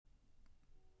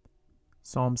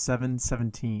Psalm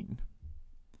 7:17.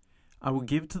 I will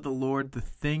give to the Lord the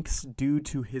thanks due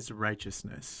to his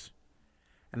righteousness,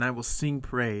 and I will sing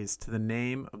praise to the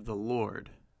name of the Lord,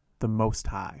 the Most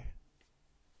High.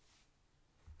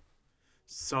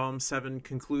 Psalm 7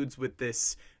 concludes with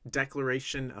this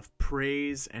declaration of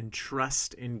praise and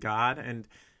trust in God. And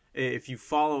if you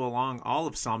follow along all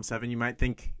of Psalm 7, you might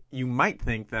think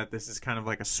that this is kind of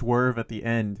like a swerve at the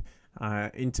end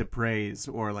into praise,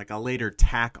 or like a later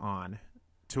tack on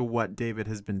to what David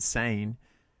has been saying.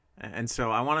 And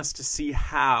so I want us to see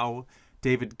how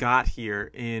David got here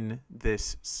in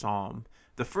this psalm.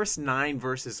 The first 9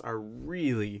 verses are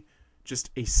really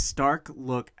just a stark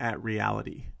look at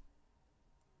reality.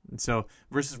 And so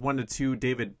verses 1 to 2,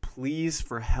 David pleads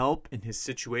for help in his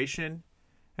situation.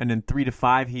 And in 3 to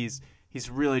 5, he's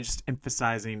really just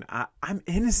emphasizing, I'm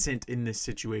innocent in this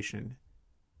situation.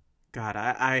 God,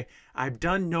 I've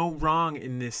done no wrong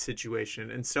in this situation.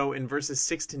 And so in verses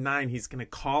 6 to 9, he's going to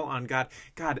call on God.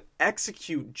 God,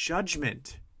 execute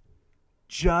judgment.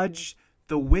 Judge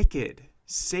the wicked.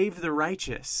 Save the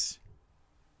righteous.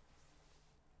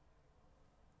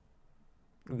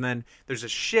 And then there's a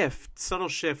subtle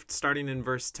shift starting in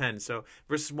verse 10. So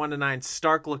verses 1 to 9,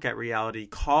 stark look at reality,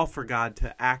 call for God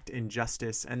to act in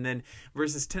justice. And then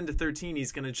verses 10 to 13,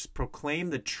 he's going to just proclaim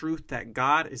the truth that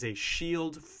God is a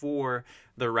shield for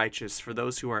the righteous, for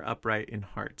those who are upright in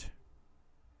heart.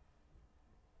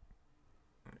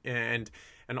 And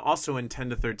also in 10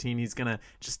 to 13, he's going to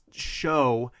just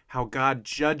show how God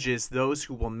judges those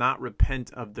who will not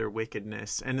repent of their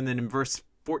wickedness. And then in verse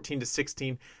 14 to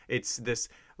 16, it's this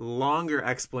longer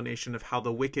explanation of how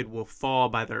the wicked will fall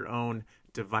by their own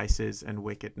devices and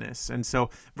wickedness. And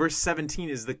so verse 17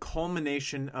 is the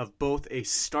culmination of both a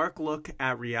stark look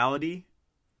at reality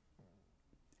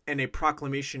and a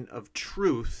proclamation of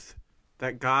truth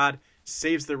that God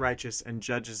saves the righteous and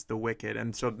judges the wicked.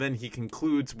 And so then he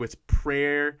concludes with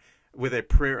a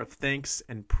prayer of thanks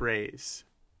and praise.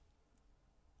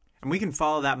 And we can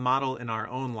follow that model in our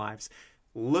own lives.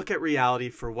 Look at reality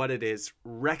for what it is,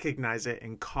 recognize it,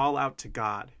 and call out to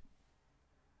God.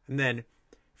 And then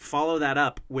follow that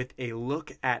up with a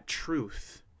look at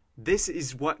truth. This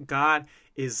is what God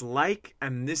is like,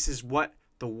 and this is what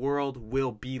the world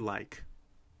will be like.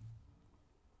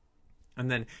 And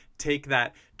then take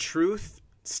that truth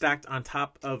stacked on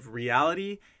top of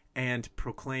reality and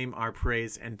proclaim our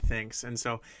praise and thanks. And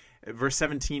so verse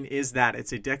 17 is that.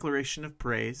 It's a declaration of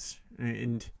praise.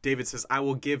 And David says, I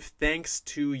will give thanks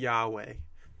to Yahweh.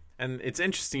 And it's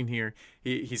interesting here.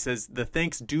 He says, the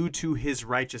thanks due to his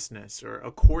righteousness, or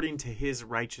according to his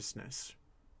righteousness.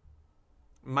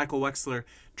 Michael Wexler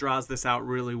draws this out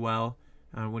really well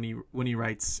when he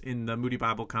writes in the Moody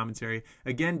Bible Commentary.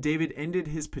 Again, David ended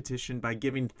his petition by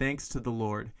giving thanks to the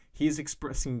Lord. He is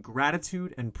expressing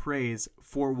gratitude and praise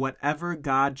for whatever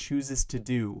God chooses to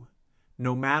do.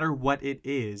 No matter what it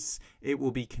is, it will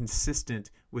be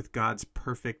consistent with God's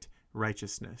perfect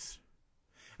righteousness.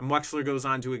 And Wexler goes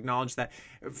on to acknowledge that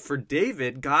for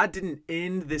David, God didn't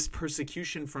end this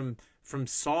persecution from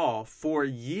Saul for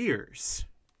years.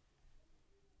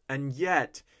 And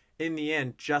yet, in the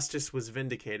end, justice was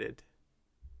vindicated.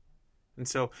 And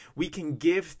so we can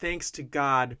give thanks to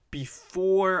God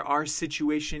before our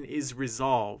situation is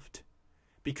resolved,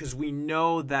 because we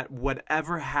know that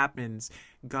whatever happens,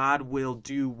 God will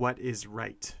do what is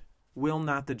right. Will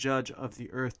not the judge of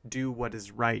the earth do what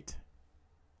is right?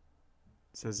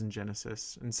 It says in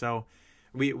Genesis. And so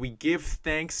we give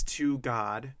thanks to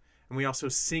God, and we also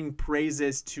sing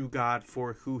praises to God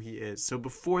for who he is. So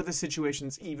before the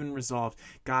situation's even resolved,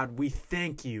 God, we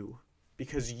thank you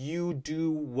because you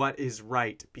do what is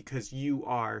right, because you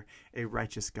are a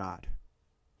righteous God.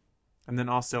 And then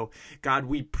also, God,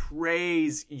 we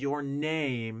praise your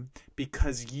name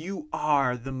because you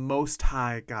are the Most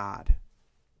High God.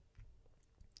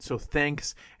 So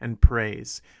thanks and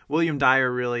praise. William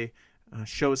Dyer really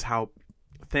shows how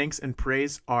thanks and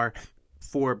praise are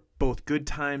for both good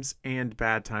times and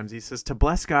bad times. He says, to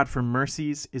bless God for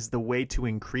mercies is the way to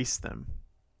increase them.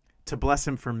 To bless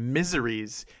him for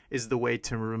miseries is the way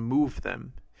to remove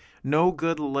them. No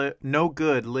good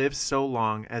lives so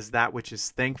long as that which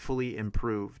is thankfully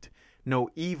improved. No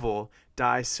evil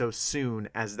dies so soon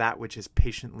as that which is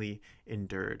patiently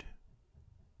endured.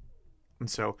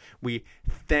 And so we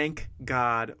thank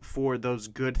God for those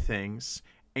good things,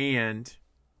 and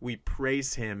we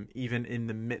praise him even in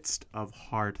the midst of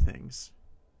hard things.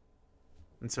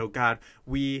 And so, God,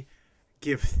 we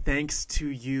give thanks to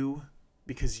you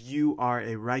because you are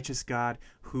a righteous God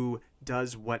who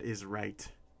does what is right.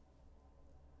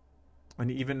 And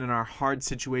even in our hard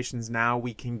situations now,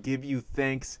 we can give you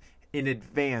thanks in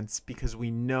advance because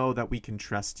we know that we can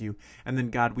trust you. And then,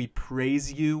 God, we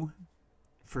praise you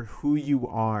for who you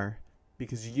are,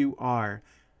 because you are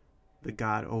the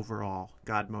God over all,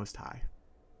 God Most High.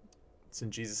 It's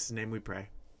in Jesus' name we pray.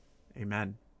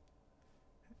 Amen.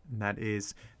 And that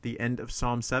is the end of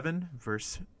Psalm 7,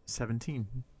 verse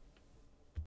 17.